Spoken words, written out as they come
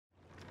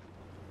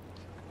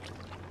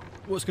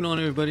What's going on,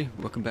 everybody?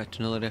 Welcome back to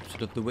another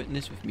episode of The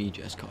Witness with me,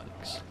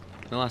 JustConix.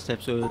 In the last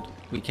episode,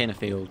 we kind of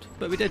failed,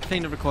 but we did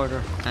find a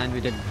recorder, and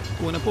we did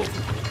go on a boat.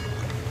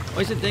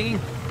 Why is it dinging?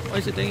 Why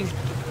is it dinging?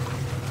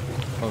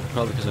 Oh,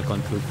 probably because I've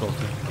gone full throttle.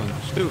 Gone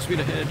full speed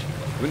ahead.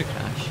 I'm going to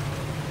crash.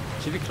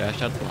 See if we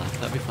crashed, I'd laugh.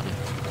 That'd be funny.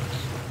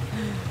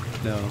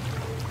 No,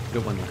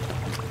 don't want that.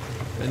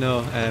 But no,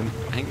 I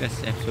think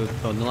this episode,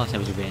 well, in the last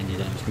episode we ended,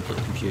 and I was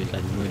completely confused.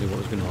 I didn't know what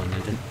was going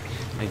on.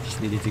 I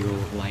just needed to go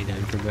lie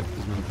down for a bit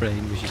because my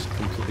brain was just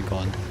completely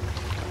gone.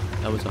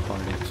 That was a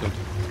hard episode.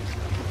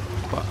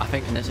 But I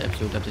think in this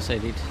episode I've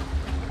decided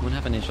I'm going to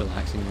have a nice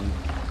relaxing one.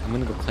 I'm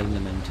going to go climb the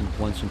mountain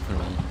once and for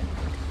all.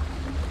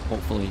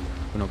 Hopefully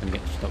we're not going to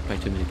get stuck by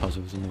too many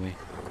puzzles on the way.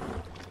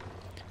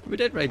 We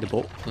did ride the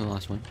boat in the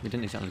last one. We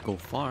didn't exactly go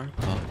far,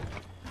 but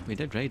we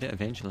did ride it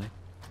eventually.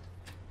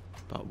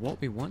 But what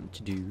we want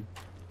to do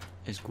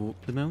is go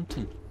up the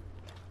mountain.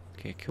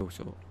 Okay, cool.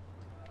 So,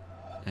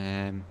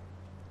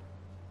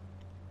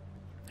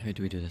 how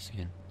do we do this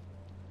again?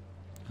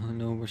 Oh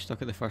no, we're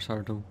stuck at the first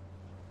hurdle.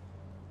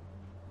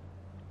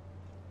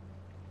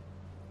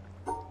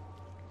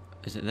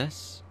 Is it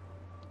this?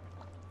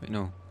 Wait,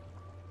 no.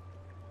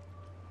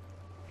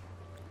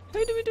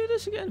 How do we do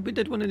this again? We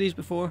did one of these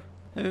before.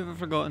 How have I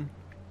forgotten?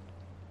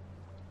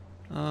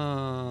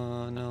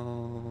 Oh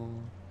no.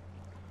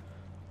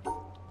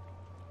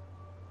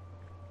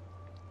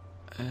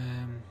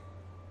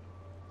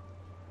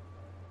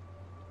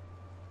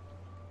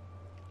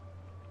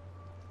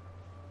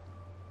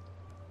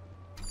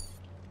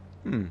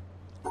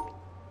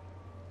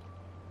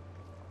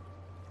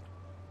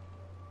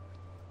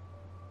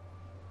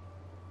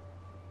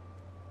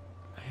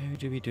 How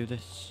do we do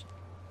this?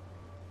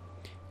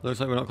 Looks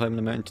like we're not climbing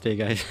the mountain today,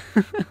 guys.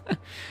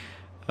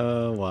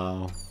 Oh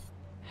wow.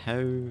 How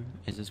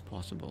is this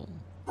possible?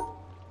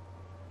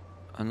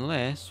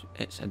 Unless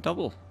it's a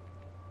double.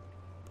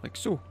 Like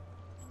so.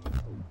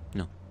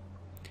 No.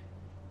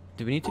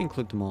 Do we need to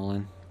include them all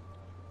in?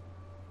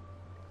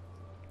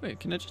 Wait,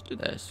 can I just do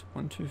this?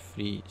 1, 2,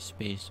 3,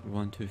 space,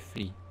 1, 2,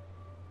 3.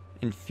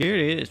 In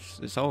theory,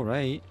 it's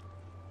alright.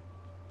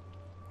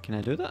 Can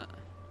I do that?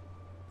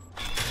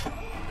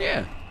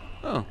 Yeah!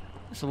 Oh,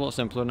 it's a lot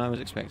simpler than I was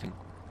expecting.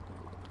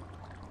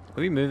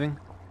 Are we moving?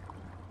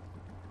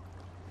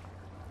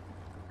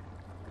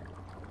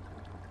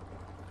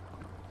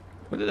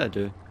 What did I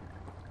do?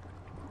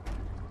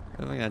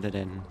 I don't think I did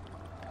anything.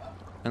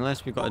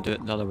 Unless we've got to do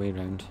it the other way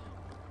around.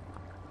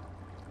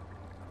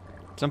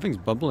 Something's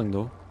bubbling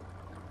though.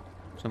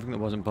 Something that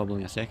wasn't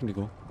bubbling a second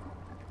ago.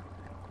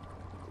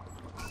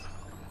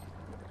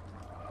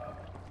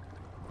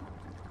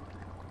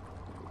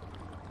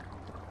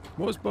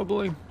 What's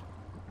bubbling?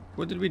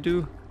 What did we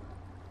do?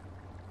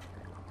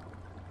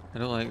 I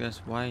don't like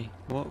this. Why?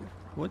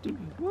 What did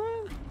we...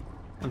 What?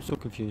 I'm so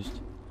confused.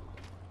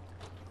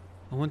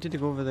 I wanted to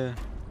go over there.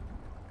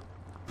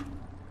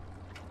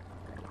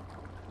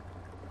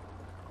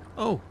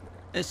 Oh!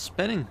 It's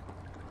spinning!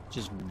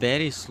 Just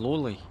very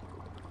slowly.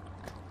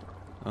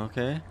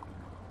 Okay.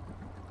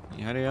 Can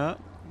you hurry up?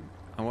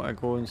 I want to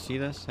go and see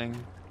this thing.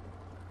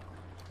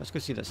 Let's go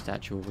see that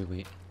statue while we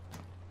wait.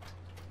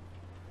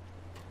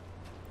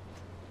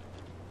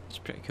 It's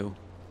pretty cool.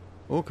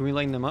 Oh, can we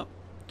line them up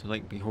to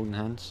like be holding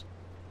hands?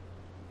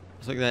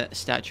 It's like the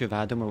statue of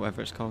Adam or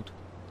whatever it's called.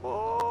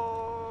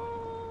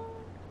 Oh.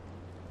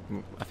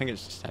 I think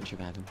it's the statue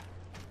of Adam.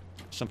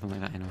 Something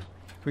like that anyway.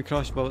 Can we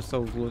cross while it's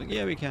still loading?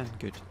 Yeah, we can.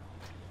 Good.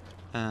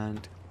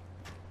 And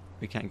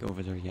we can't get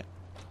over there yet.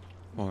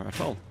 Or at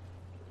all.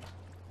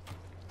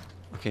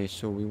 Okay,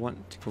 so we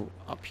want to go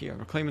up here.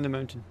 We're climbing the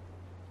mountain.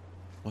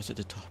 What's at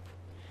the top?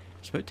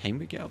 It's about time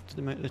we get up to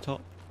the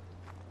top.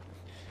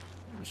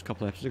 It was a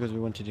couple of episodes ago we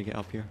wanted to get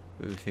up here,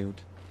 but we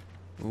failed.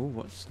 Oh,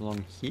 what's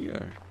along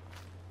here?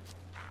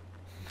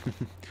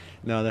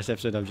 No, this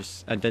episode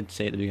I did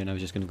say at the beginning I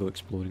was just going to go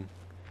exploring.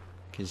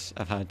 Because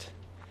I've had...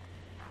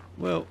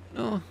 Well,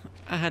 no,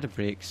 I had a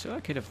break, so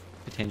I could have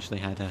potentially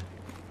had a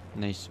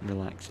nice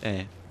relax...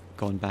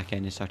 gone back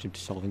in and started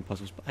solving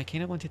puzzles, but I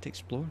kind of wanted to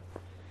explore.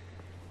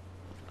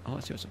 Oh,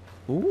 let's see what's up.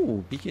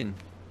 Ooh, beacon.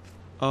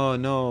 Oh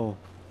no.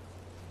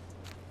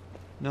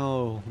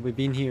 No, we've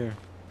been here.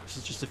 This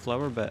is just a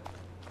flower bit.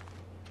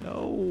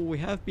 No, we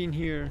have been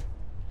here.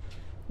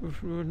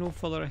 We're no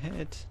further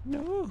ahead.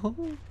 No.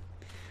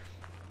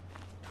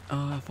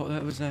 Oh, I thought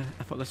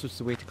this was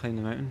the way to climb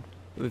the mountain.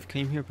 But we've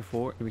climbed here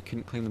before and we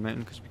couldn't climb the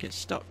mountain because we get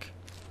stuck.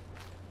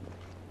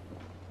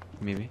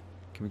 Maybe.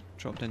 Can we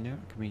drop down there?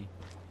 Can we...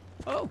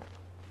 Oh!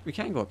 We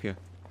can go up here.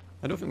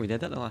 I don't think we did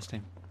that the last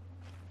time.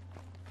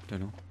 Don't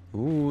know.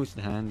 Ooh, it's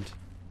the hand.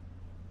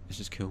 This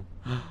is cool.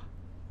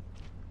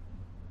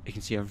 You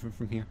can see everything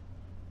from here.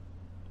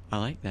 I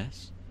like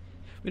this.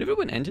 We never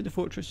went into the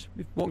fortress.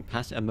 We've walked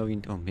past it a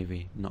million... Oh,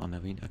 maybe not a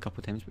million. A couple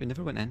of times. But we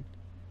never went in.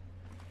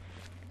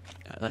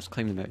 Let's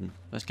climb the mountain.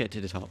 Let's get to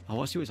the top. I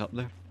want to see what's up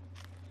there.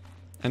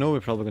 I know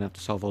we're probably going to have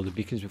to solve all the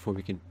beacons before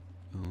we can...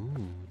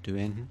 Oh, do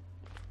anything.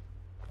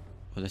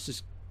 Oh, this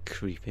is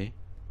creepy.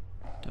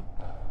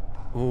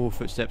 Oh,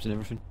 footsteps and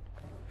everything.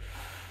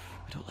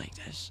 I don't like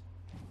this.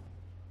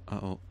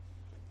 Uh-oh.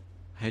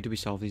 How do we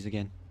solve these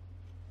again?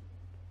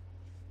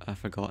 I've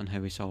forgotten how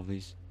we solve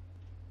these.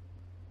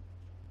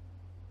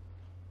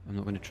 I'm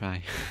not going to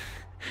try.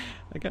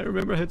 I can't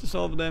remember how to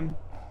solve them.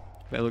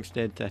 But it looks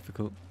dead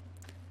difficult.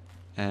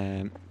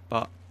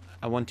 But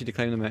I wanted to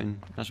climb the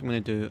mountain. That's what I'm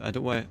going to do. I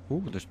don't want to...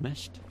 Oh, there's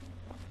mist.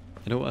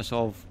 I don't want to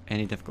solve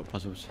any difficult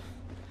puzzles.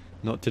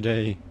 Not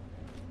today.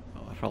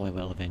 Oh, I probably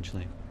will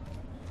eventually.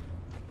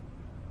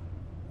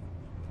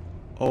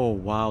 Oh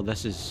wow,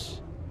 this is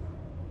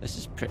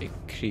pretty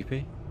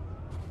creepy.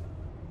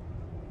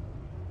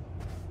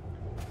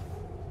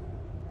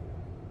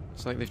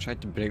 It's like they've tried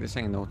to break this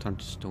thing and they all turned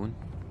to stone.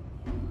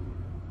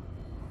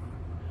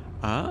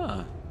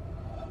 Ah!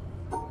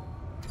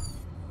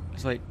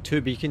 It's like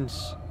 2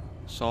 beacons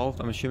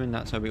solved. I'm assuming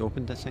that's how we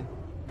opened this thing.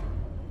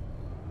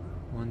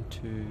 1, 2,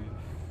 3.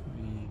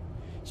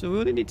 So we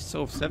only need to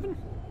solve 7?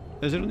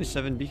 Is there only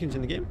 7 beacons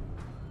in the game?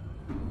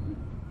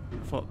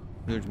 I thought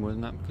there's more than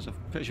that because I'm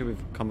pretty sure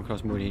we've come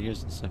across more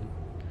areas than 7.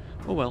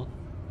 Oh well.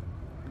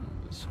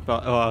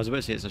 But I was about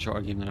to say it's a shorter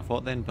game than I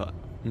thought then, but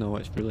no,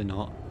 it's really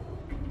not.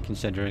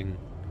 Considering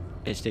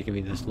it's taken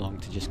me this long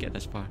to just get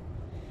this far.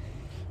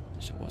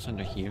 So what's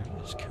under here?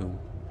 That's cool.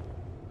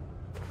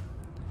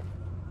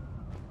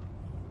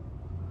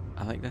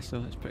 I like this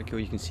though, it's pretty cool,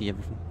 you can see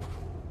everything.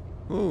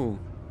 Oh!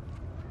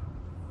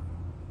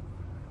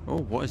 Oh,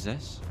 what is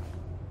this?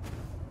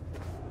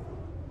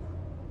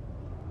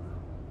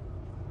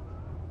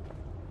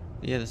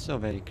 Yeah, this is all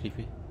very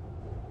creepy.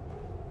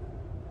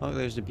 Oh, look,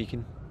 there's the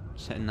beacon.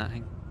 Setting that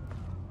thing.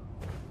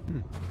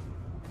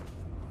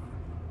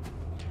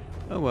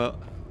 Oh well.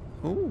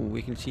 Oh,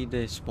 we can see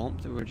the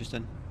swamp that we were just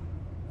in.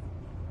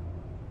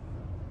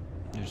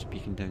 There's a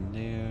beacon down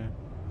there.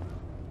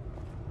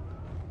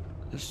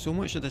 There's so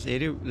much of this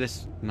area,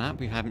 this map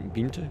we haven't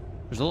been to.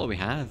 There's a lot we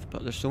have,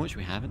 but there's so much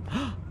we haven't.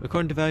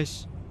 Recording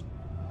device!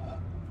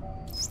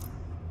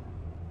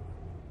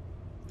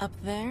 Up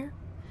there,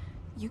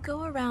 you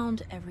go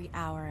around every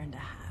hour and a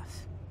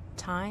half.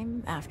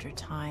 Time after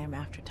time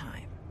after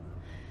time.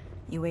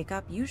 You wake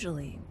up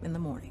usually in the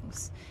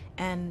mornings,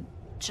 and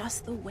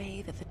just the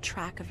way that the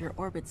track of your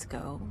orbits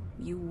go,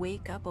 you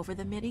wake up over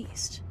the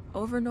Mideast,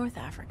 over North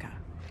Africa.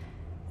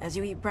 As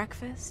you eat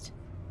breakfast,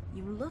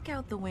 you look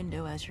out the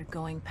window as you're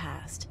going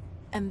past,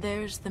 and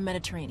there's the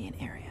Mediterranean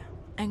area,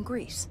 and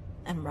Greece,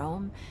 and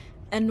Rome,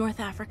 and North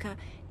Africa,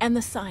 and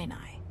the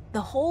Sinai, the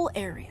whole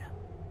area.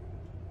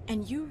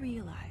 And you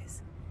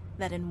realize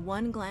that in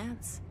one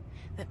glance,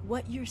 that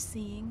what you're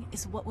seeing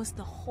is what was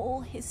the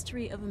whole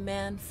history of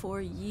man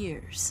for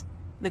years,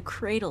 the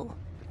cradle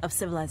of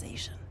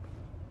civilization.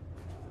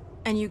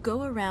 And you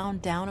go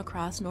around down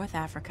across North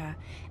Africa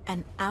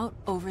and out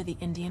over the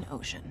Indian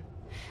Ocean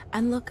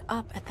and look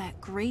up at that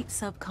great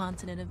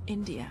subcontinent of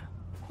India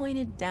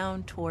pointed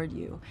down toward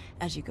you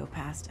as you go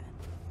past it.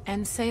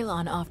 And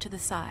Ceylon off to the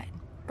side,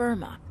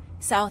 Burma,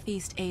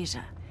 Southeast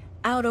Asia,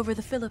 out over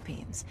the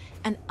Philippines,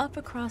 and up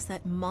across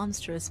that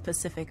monstrous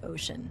Pacific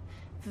Ocean.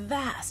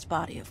 Vast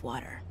body of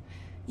water.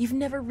 You've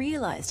never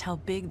realized how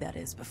big that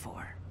is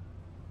before.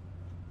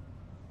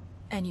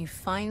 And you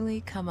finally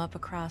come up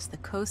across the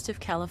coast of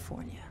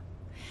California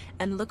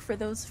and look for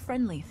those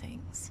friendly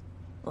things.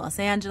 Los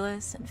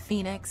Angeles and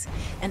Phoenix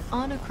and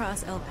on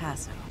across El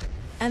Paso.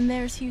 And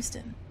there's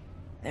Houston.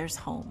 There's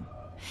home.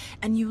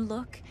 And you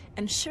look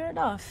and sure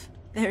enough,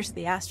 there's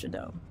the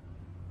Astrodome.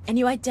 And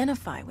you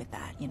identify with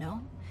that, you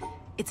know?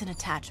 It's an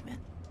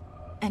attachment.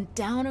 And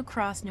down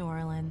across New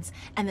Orleans,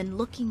 and then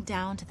looking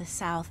down to the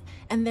south,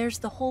 and there's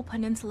the whole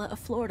peninsula of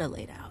Florida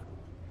laid out.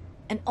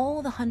 And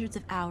all the hundreds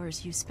of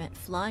hours you spent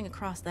flying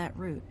across that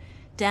route,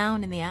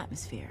 down in the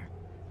atmosphere,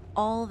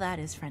 all that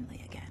is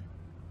friendly again.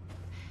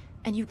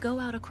 And you go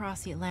out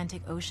across the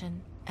Atlantic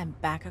Ocean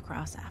and back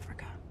across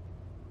Africa.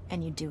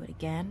 And you do it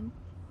again,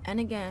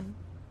 and again,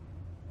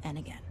 and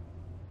again.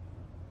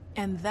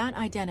 And that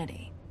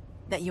identity,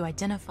 that you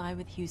identify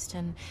with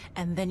Houston,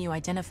 and then you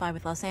identify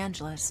with Los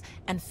Angeles,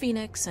 and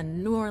Phoenix,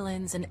 and New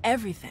Orleans, and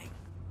everything.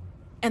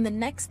 And the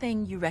next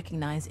thing you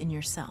recognize in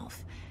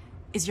yourself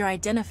is you're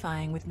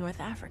identifying with North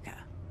Africa.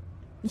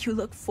 You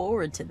look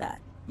forward to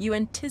that. You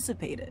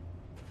anticipate it.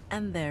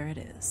 And there it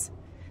is.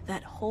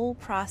 That whole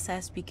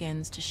process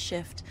begins to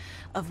shift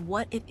of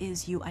what it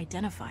is you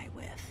identify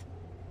with.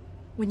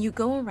 When you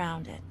go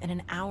around it in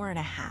an hour and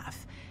a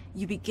half,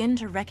 you begin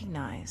to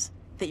recognize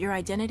that your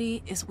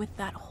identity is with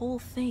that whole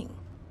thing.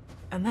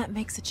 And that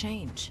makes a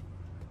change.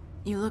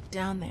 You look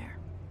down there,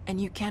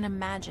 and you can't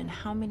imagine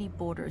how many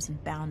borders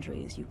and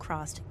boundaries you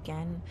crossed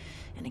again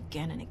and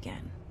again and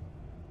again.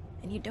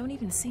 And you don't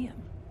even see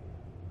them.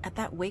 At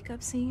that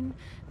wake-up scene,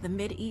 the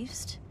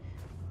Mideast,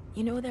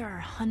 you know there are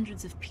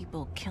hundreds of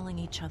people killing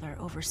each other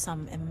over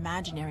some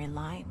imaginary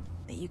line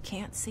that you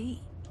can't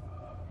see.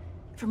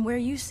 From where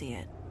you see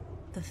it,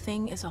 the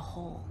thing is a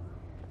whole,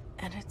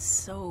 and it's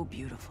so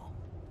beautiful.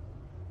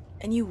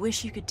 And you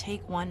wish you could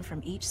take one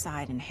from each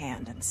side in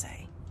hand and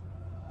say,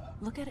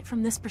 look at it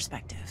from this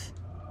perspective.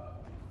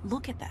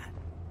 Look at that.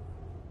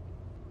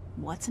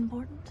 What's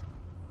important?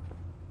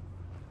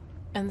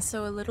 And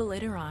so a little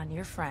later on,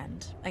 your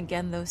friend,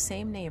 again those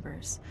same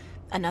neighbors,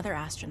 another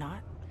astronaut,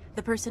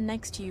 The person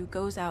next to you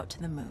goes out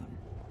to the moon.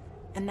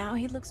 And now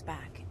he looks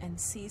back and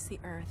sees the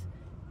Earth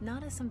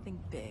not as something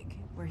big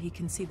where he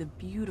can see the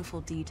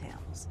beautiful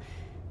details,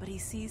 but he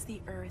sees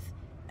the Earth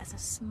as a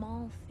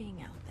small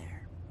thing out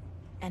there.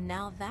 And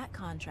now that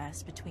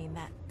contrast between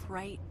that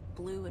bright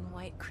blue and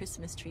white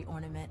Christmas tree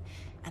ornament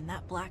and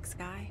that black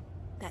sky,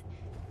 that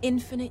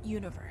infinite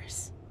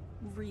universe,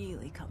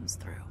 really comes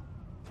through.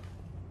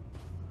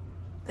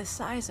 The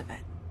size of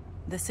it,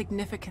 the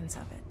significance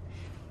of it,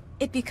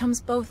 it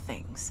becomes both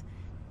things.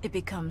 It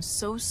becomes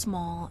so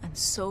small and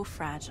so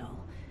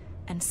fragile,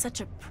 and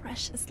such a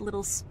precious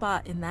little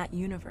spot in that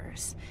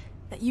universe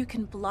that you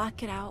can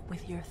block it out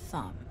with your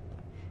thumb.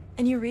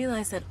 And you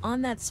realize that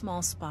on that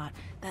small spot,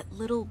 that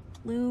little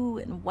blue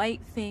and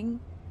white thing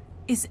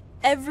is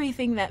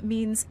everything that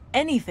means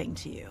anything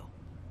to you.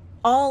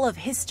 All of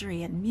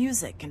history and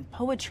music and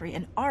poetry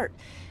and art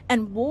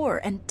and war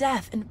and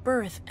death and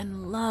birth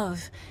and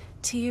love,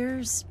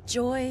 tears,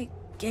 joy,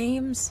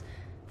 games,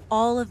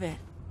 all of it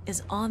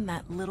is on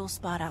that little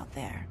spot out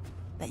there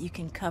that you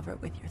can cover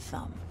with your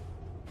thumb.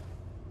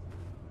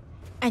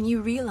 And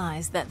you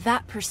realize that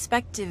that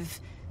perspective,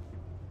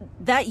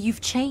 that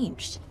you've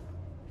changed,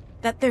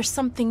 that there's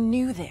something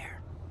new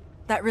there.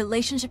 That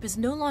relationship is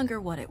no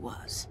longer what it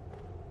was.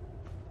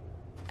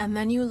 And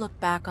then you look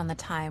back on the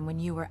time when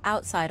you were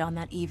outside on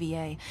that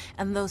EVA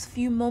and those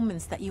few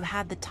moments that you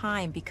had the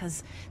time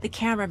because the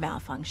camera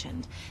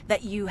malfunctioned,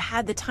 that you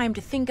had the time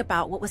to think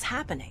about what was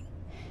happening.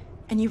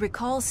 And you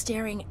recall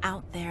staring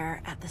out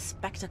there at the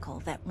spectacle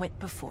that went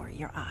before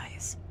your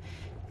eyes.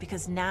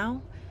 Because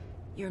now,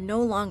 you're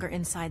no longer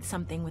inside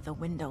something with a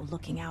window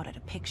looking out at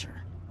a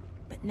picture.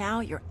 But now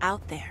you're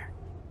out there,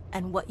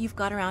 and what you've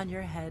got around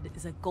your head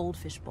is a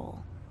goldfish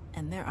bowl,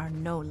 and there are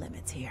no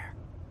limits here.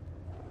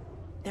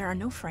 There are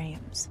no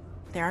frames.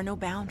 There are no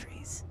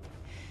boundaries.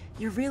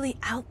 You're really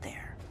out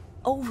there,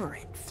 over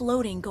it,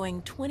 floating,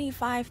 going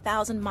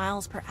 25,000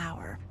 miles per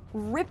hour,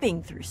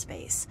 ripping through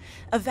space,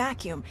 a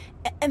vacuum,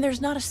 and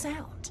there's not a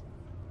sound.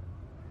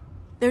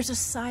 There's a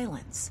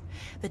silence,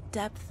 the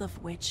depth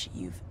of which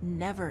you've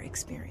never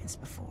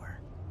experienced before.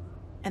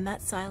 And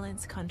that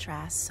silence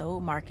contrasts so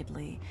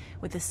markedly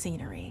with the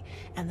scenery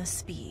and the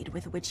speed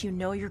with which you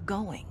know you're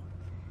going.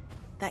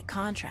 That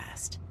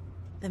contrast,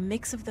 the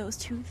mix of those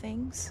two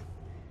things,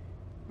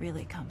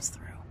 really comes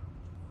through.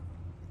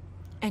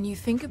 And you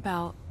think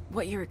about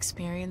what you're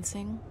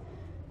experiencing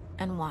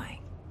and why.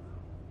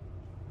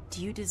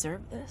 Do you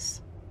deserve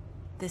this?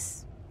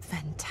 This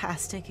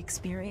fantastic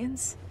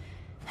experience?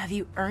 Have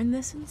you earned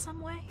this in some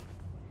way?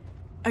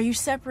 Are you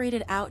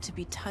separated out to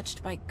be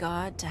touched by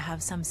God to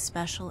have some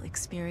special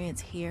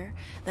experience here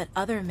that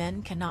other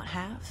men cannot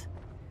have?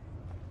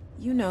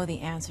 You know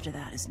the answer to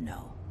that is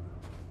no.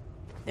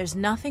 There's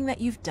nothing that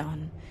you've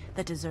done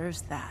that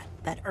deserves that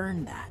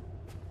earned that.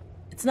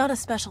 It's not a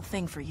special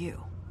thing for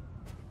you.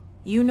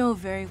 You know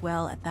very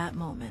well at that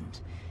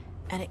moment,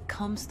 and it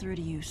comes through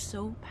to you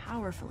so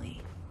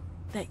powerfully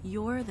that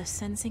you're the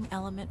sensing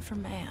element for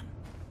man.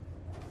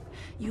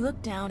 You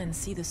look down and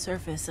see the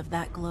surface of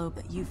that globe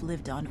that you've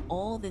lived on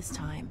all this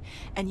time,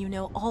 and you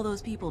know all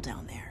those people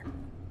down there.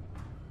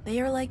 They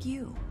are like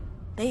you.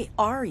 They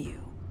are you.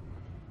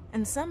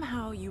 And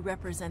somehow you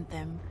represent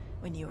them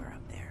when you are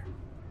up there.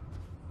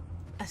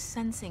 A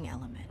sensing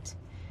element.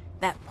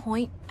 That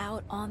point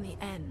out on the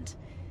end.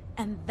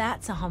 And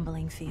that's a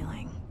humbling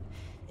feeling.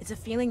 It's a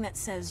feeling that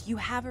says you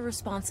have a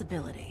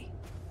responsibility.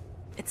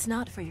 It's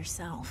not for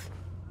yourself.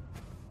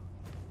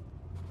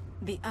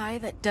 The eye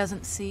that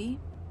doesn't see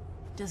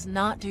does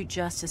not do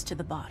justice to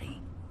the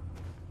body.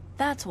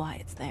 That's why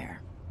it's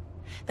there.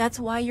 That's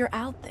why you're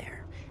out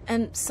there.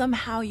 And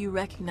somehow you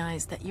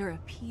recognize that you're a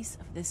piece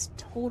of this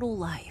total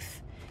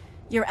life.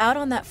 You're out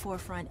on that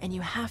forefront and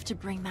you have to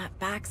bring that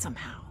back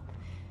somehow.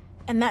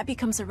 And that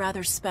becomes a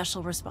rather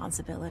special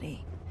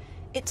responsibility.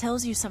 It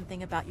tells you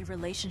something about your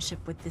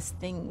relationship with this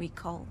thing we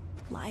call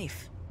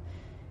life.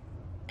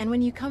 And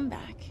when you come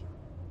back,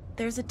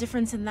 there's a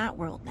difference in that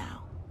world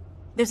now.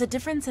 There's a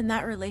difference in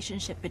that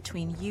relationship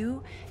between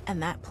you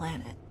and that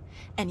planet,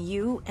 and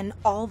you and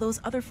all those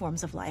other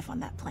forms of life on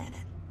that planet,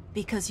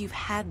 because you've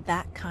had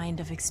that kind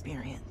of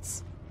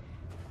experience.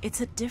 It's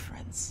a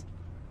difference,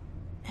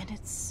 and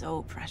it's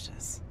so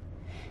precious.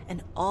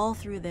 And all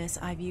through this,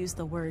 I've used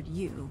the word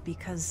you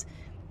because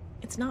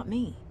it's not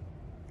me.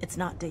 It's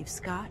not Dave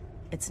Scott.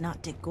 It's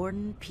not Dick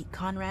Gordon, Pete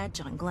Conrad,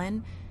 John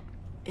Glenn.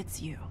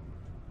 It's you.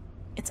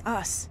 It's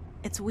us.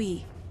 It's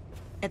we.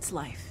 It's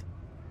life.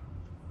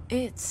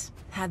 It's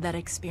had that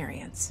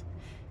experience.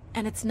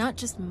 And it's not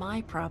just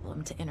my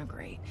problem to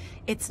integrate.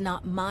 It's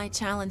not my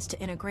challenge to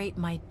integrate,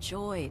 my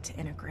joy to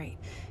integrate.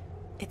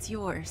 It's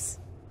yours.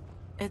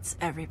 It's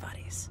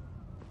everybody's.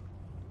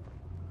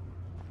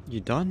 You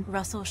done?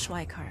 Russell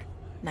Schweikart,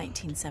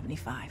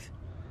 1975.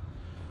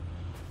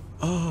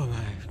 Oh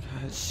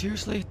my god,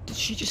 seriously? Did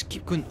she just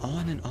keep going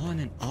on and on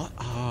and on?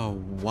 Oh,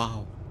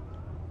 wow.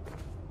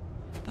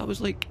 That was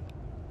like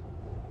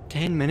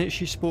 10 minutes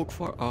she spoke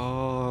for?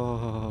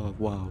 Oh,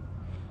 wow.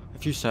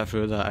 If you sat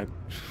through that,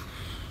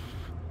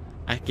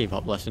 I gave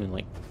up listening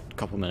like a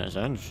couple minutes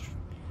in.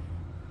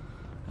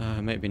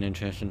 It might have been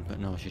interesting, but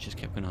no, she just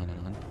kept going on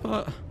and on.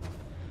 But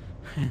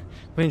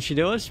when she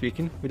was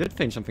speaking, we did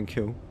find something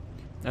cool.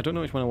 I don't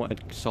know which one I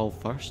wanted to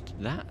solve first.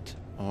 That,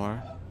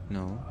 or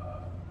no,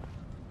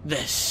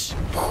 this.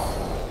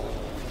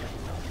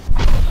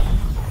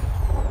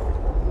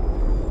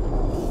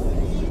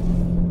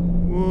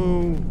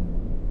 Whoa.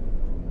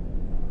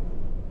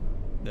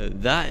 Now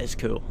that is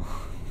cool.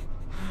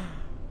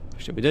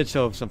 So we did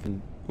solve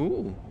something.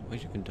 Ooh, why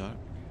is it going dark?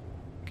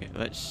 Okay,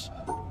 let's.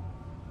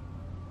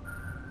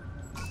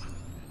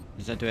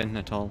 Does that do anything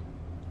at all?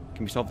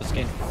 Can we solve this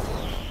game?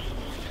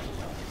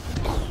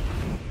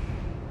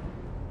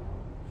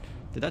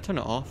 Did that turn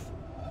it off?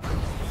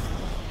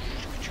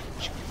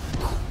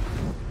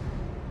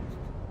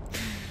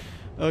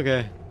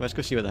 Okay, let's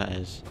go see what that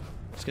is.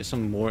 Let's get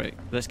some more.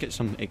 Let's get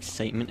some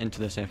excitement into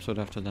this episode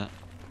after that.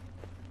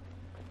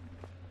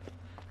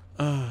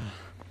 I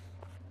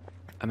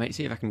might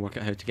see if I can work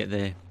out how to get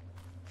the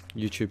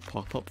YouTube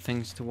pop-up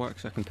things to work,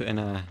 so I can put in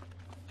a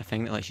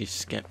thing that lets you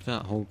skip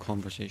that whole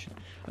conversation.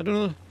 I don't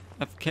know.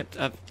 I kept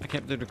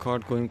the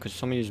record going because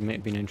some of you might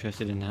have been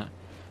interested in that.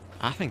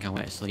 I think I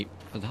went to sleep.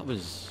 But that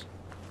was.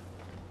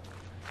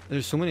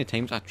 There's so many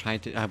times I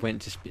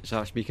went to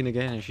start speaking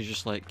again, and she's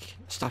just like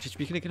started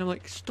speaking again. I'm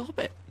like, stop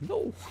it! No,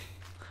 I'm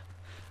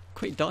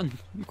quite done.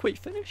 I'm quite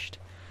finished.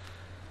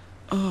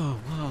 Oh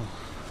wow!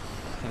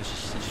 It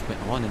just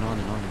went on and on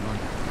and on and on.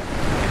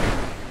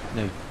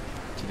 Now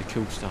to the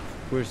cool stuff.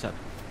 Where's that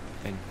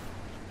thing?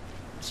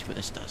 Let's see what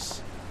this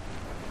does.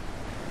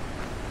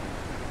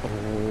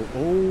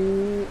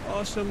 Oh,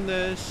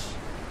 awesomeness!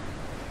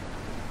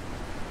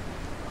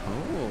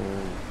 Oh.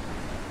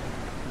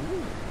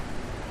 Ooh.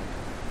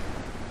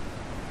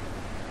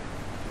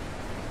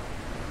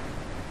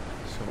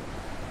 So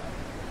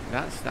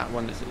that's that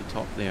one that's at the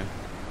top there.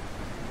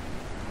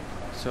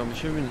 So I'm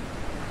assuming.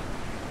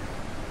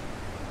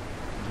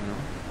 I don't know.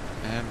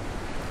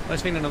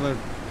 Let's find another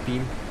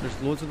beam.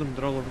 There's loads of them.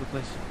 They're all over the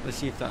place. Let's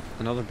see if that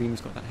another beam's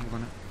got that thing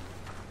on it.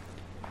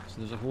 So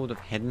there's a whole lot of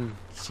hidden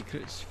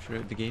secrets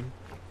throughout the game.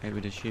 I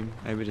would assume.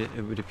 It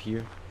would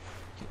appear.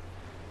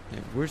 Now,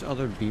 where's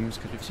other beams?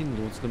 Because we've seen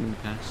loads of them in the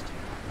past.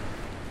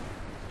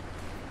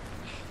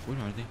 Where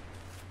are they?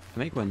 I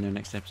might go in there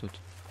next episode.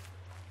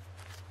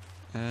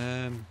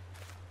 Back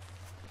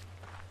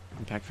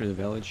through the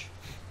village.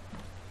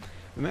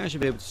 We might actually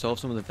be able to solve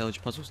some of the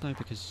village puzzles now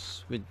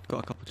because we've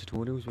got a couple of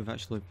tutorials. We've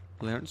actually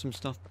learnt some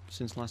stuff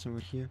since last time we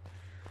were here.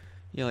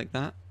 Yeah, like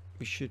that.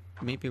 We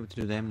might be able to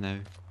do them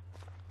now.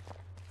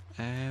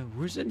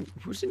 Where's the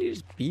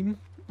nearest beam?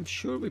 I'm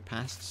sure we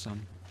passed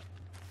some.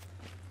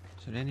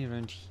 Is there any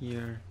around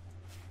here?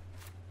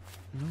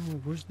 No,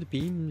 where's the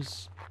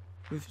beams?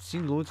 We've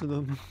seen loads of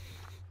them.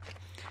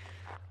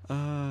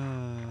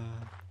 Come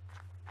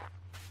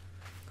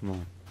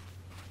on.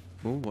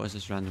 Oh, what is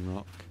this random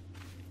rock?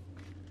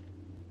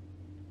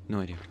 No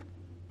idea.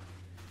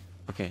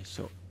 Okay,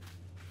 so.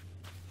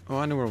 Oh,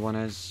 I know where one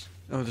is.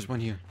 Oh, there's one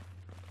here.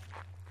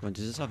 Well,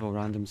 does this have a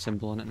random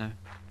symbol on it now?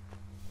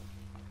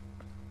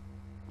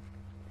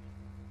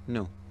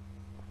 No.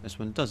 This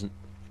one doesn't.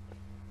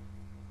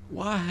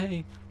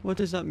 Why? What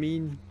does that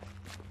mean?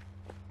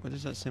 What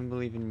does that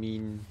symbol even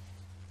mean?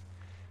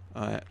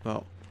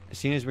 Well,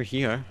 seeing as we're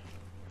here,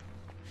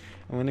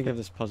 I'm gonna give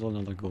this puzzle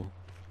another go.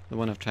 The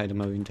one I've tried a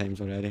million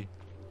times already.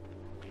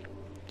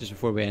 Just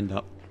before we end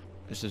up.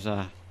 This is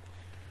a...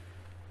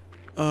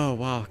 Oh,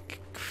 wow.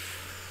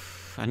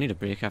 I need a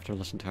break after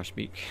listening to her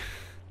speak.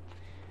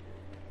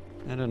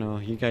 I don't know,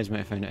 you guys might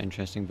have found it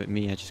interesting, but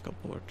me, I just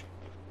got bored.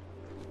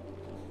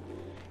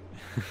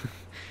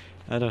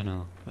 I don't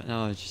know, but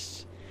no, it's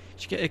just...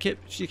 It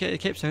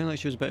kept sounding like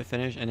she was about to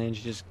finish, and then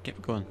she just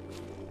kept going.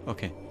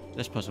 Okay,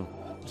 this puzzle.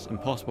 This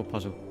impossible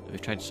puzzle that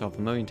we've tried to solve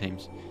a million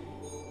times.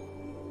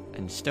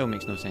 And still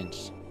makes no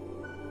sense.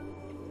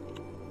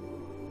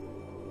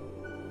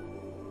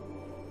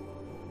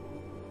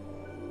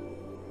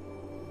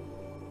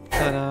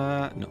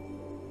 Ta-da! No.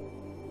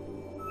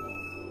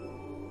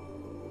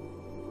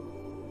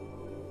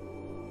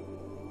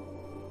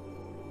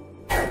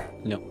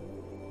 No.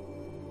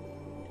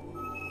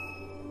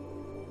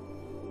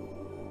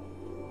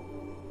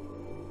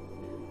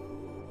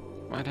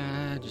 Why did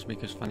I just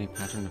make as funny a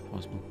pattern as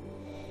possible?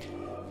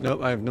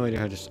 Nope, I have no idea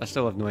how to... I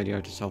still have no idea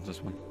how to solve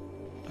this one.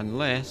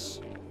 Unless...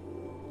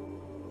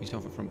 we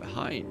solve it from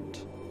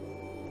behind.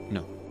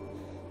 No.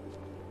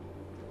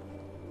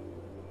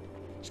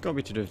 It's got to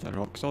be to do with that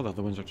rock, because all the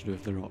other ones are to do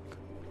with the rock.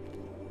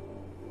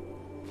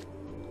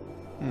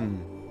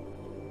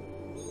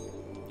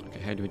 Okay,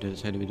 how do we do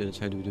this? How do we do this?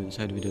 How do we do this?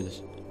 How do we do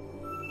this?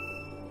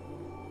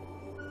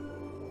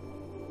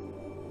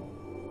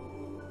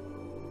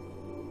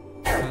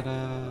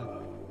 Ta-da!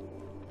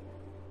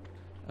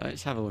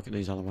 Let's have a look at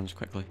these other ones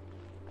quickly.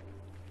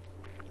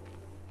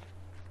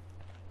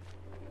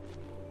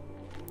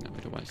 No,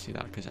 we don't want to see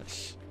that because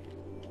that's...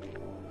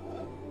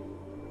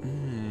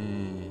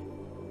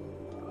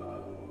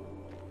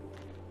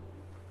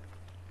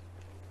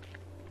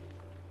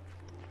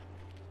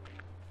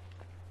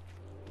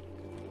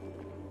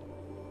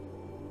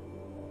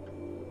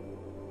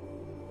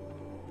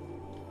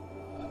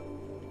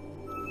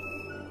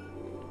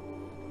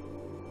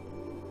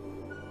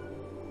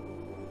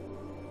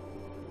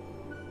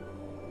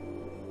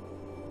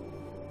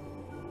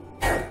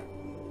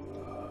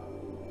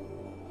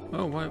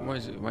 Oh, why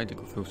did it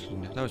go full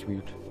screen there? That was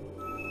weird.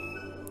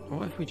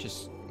 What if we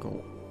just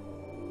go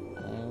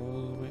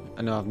all the way?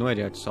 No, I have no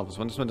idea how to solve this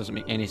one. This one doesn't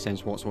make any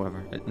sense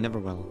whatsoever. It never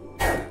will.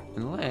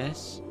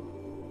 Unless...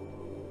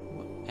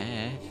 What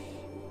if...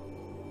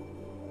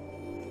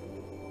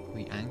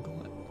 we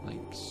angle it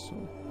like so?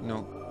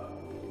 No.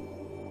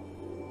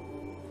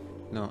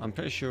 No, I'm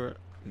pretty sure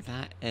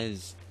that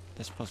is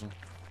this puzzle.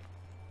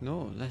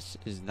 No, this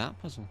is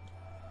that puzzle.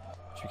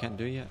 Which we can't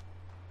do yet.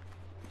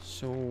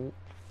 So...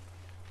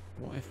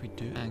 what if we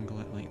do angle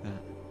it like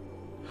that?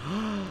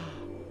 Ah!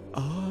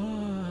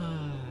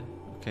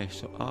 Okay,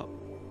 so up,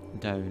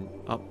 down,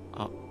 up,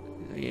 up.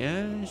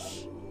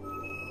 Yes!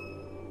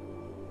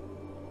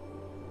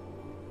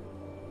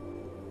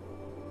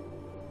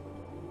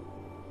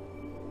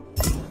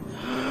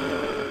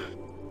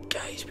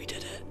 Guys, we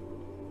did it!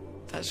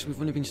 We've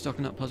only been stuck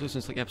in that puzzle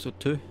since like episode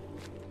 2.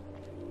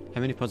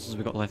 How many puzzles have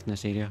we got left in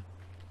this area?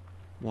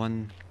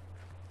 1,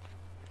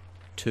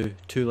 2.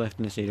 2 left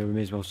in this area. We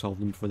may as well solve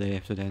them before the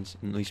episode ends.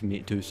 And at least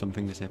make do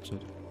something this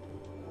episode.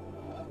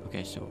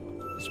 Okay, so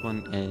this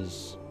one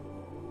is...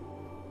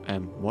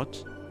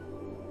 what?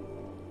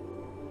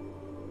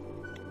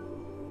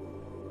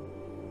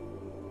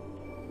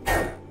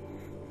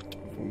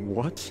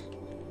 What?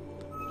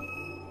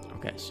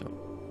 Okay, so...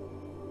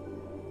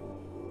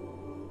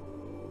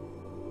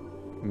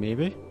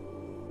 maybe?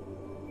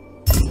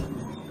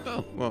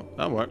 Oh, well,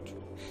 that worked.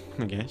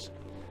 I guess.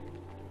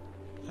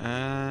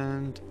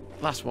 And...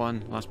 last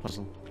one, last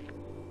puzzle.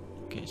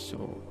 Okay,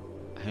 so...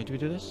 how do we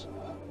do this?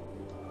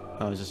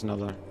 Oh, is this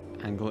another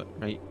angle it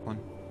right one?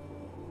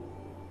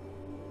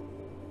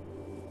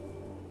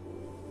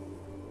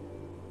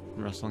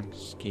 Rustling,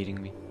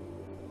 scaring me.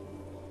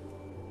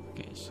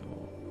 Okay, so...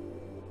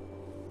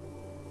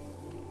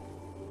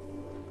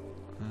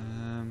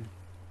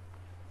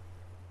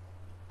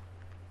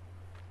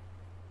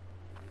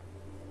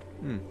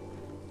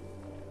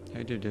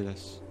 how do we do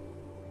this?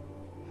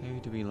 How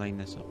do we line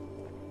this up?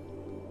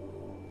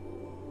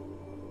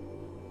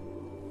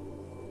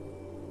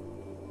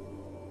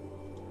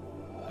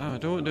 Oh,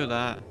 don't do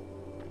that.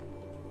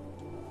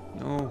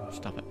 No,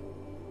 stop it.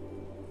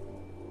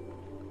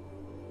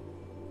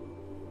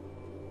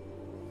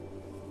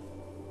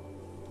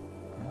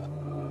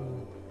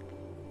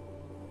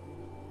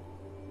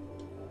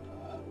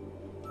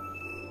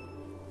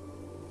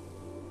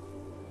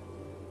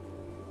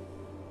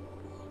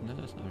 No,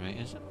 that's not right,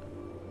 is it?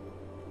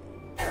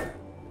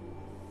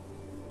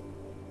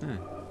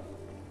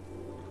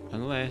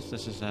 Unless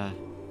this is a...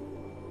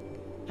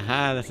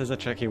 aha, this is a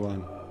tricky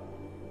one.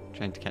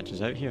 Trying to catch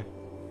us out here.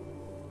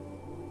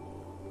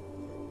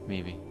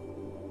 Maybe.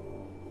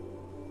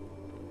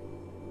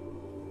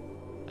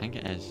 I think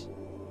it is.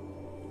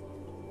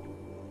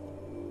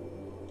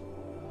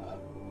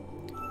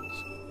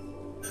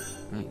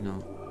 Right, no.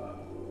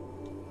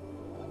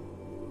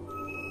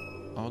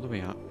 All the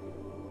way up.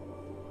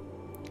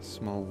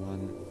 Small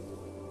one.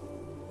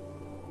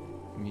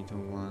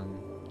 Middle one.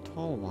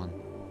 Tall one.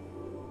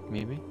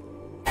 Maybe.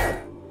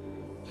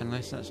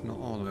 Unless that's not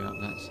all the way up,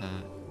 that's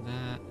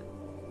that.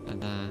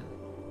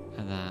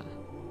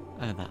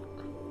 That.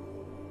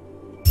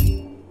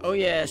 Oh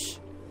yes!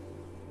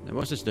 Now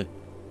what's this do?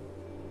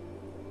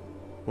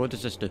 What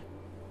does this do?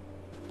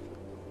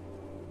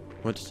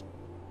 What's...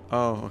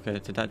 oh, okay,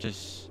 did that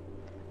just...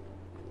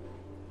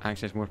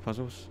 access more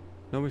puzzles?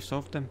 No, we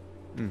solved them.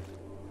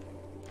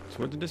 So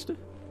what did this do?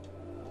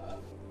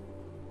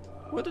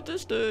 What did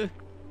this do?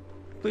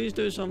 Please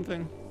do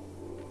something.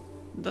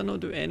 Did that not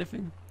do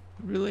anything?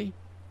 Really?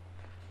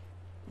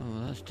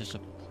 Oh, that's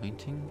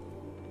disappointing.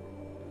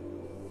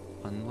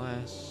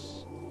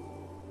 Unless...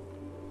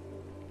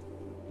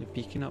 the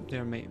beacon up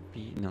there might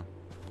be... no.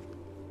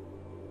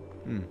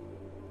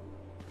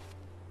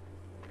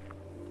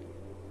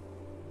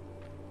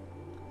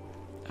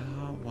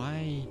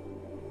 Why?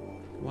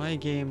 Why,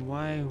 game?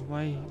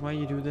 Why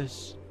you do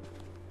this?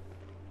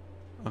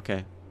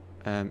 Okay.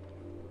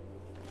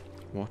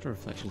 Water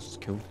reflections is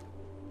cool.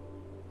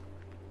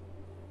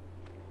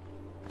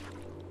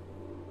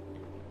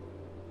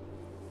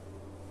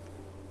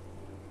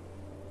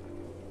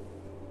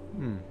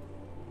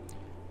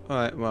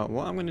 Alright, well,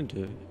 what I'm going to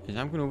do is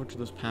I'm going over to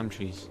those palm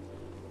trees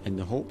in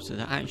the hopes that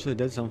that actually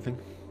did something.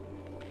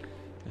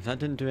 If that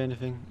didn't do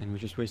anything and we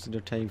just wasted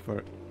our time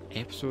for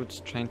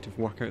episodes trying to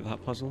work out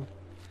that puzzle,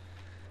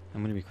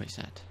 I'm going to be quite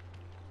sad.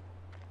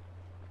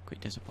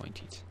 Quite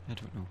disappointed. I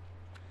don't know.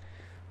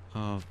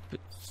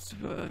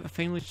 But I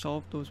finally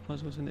solved those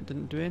puzzles and it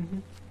didn't do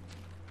anything.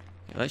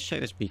 Okay, let's check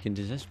this beacon.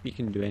 Does this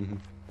beacon do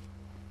anything?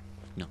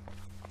 No.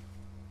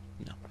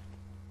 No.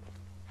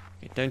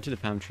 Okay, down to the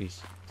palm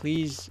trees.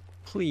 Please,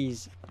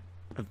 please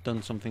have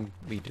done something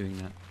by doing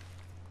that.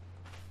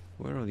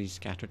 Where are all these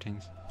scatter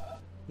things?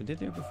 Were they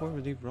there before?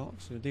 Were they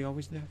rocks? Were they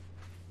always there?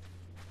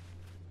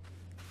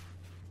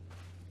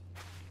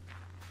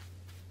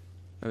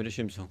 I would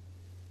assume so.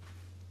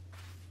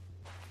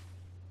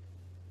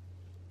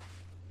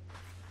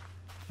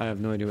 I have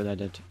no idea what I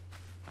did.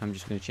 I'm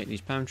just going to check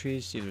these palm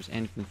trees, see if there's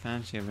anything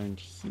fancy around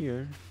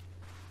here.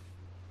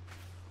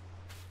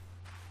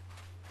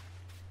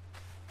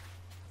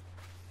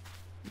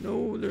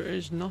 No, there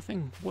is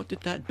nothing. What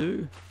did that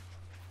do?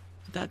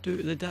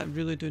 Did that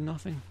really do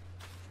nothing?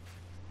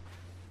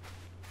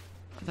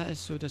 That is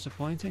so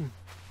disappointing.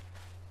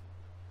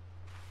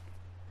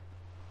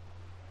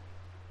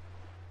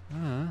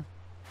 Ah.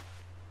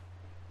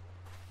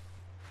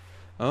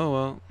 Oh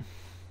well,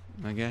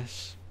 I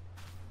guess.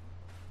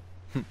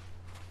 I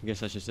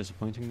guess that's just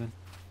disappointing then.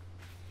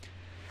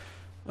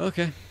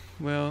 Okay,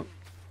 well,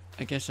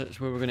 I guess that's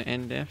where we're going to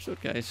end the episode,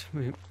 guys.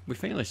 We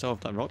finally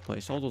solved that rock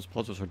place. All those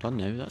puzzles are done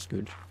now. That's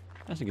good.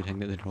 That's a good thing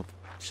that they're all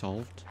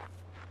solved.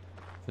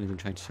 I've been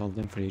trying to solve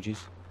them for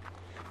ages.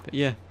 But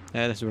yeah,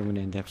 this is where we're going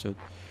to end the episode.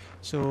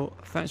 So,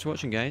 thanks for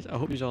watching, guys. I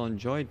hope you all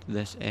enjoyed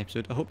this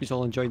episode. I hope you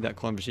all enjoyed that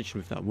conversation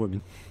with that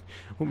woman.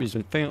 I hope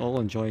you all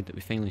enjoyed that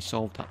we finally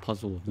solved that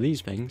puzzle of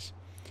these things.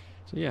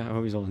 So yeah, I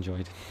hope you all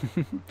enjoyed.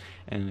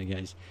 Anyway,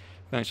 guys,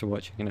 thanks for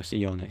watching, and I'll see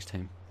you all next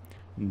time.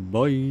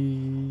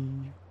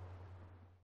 Bye!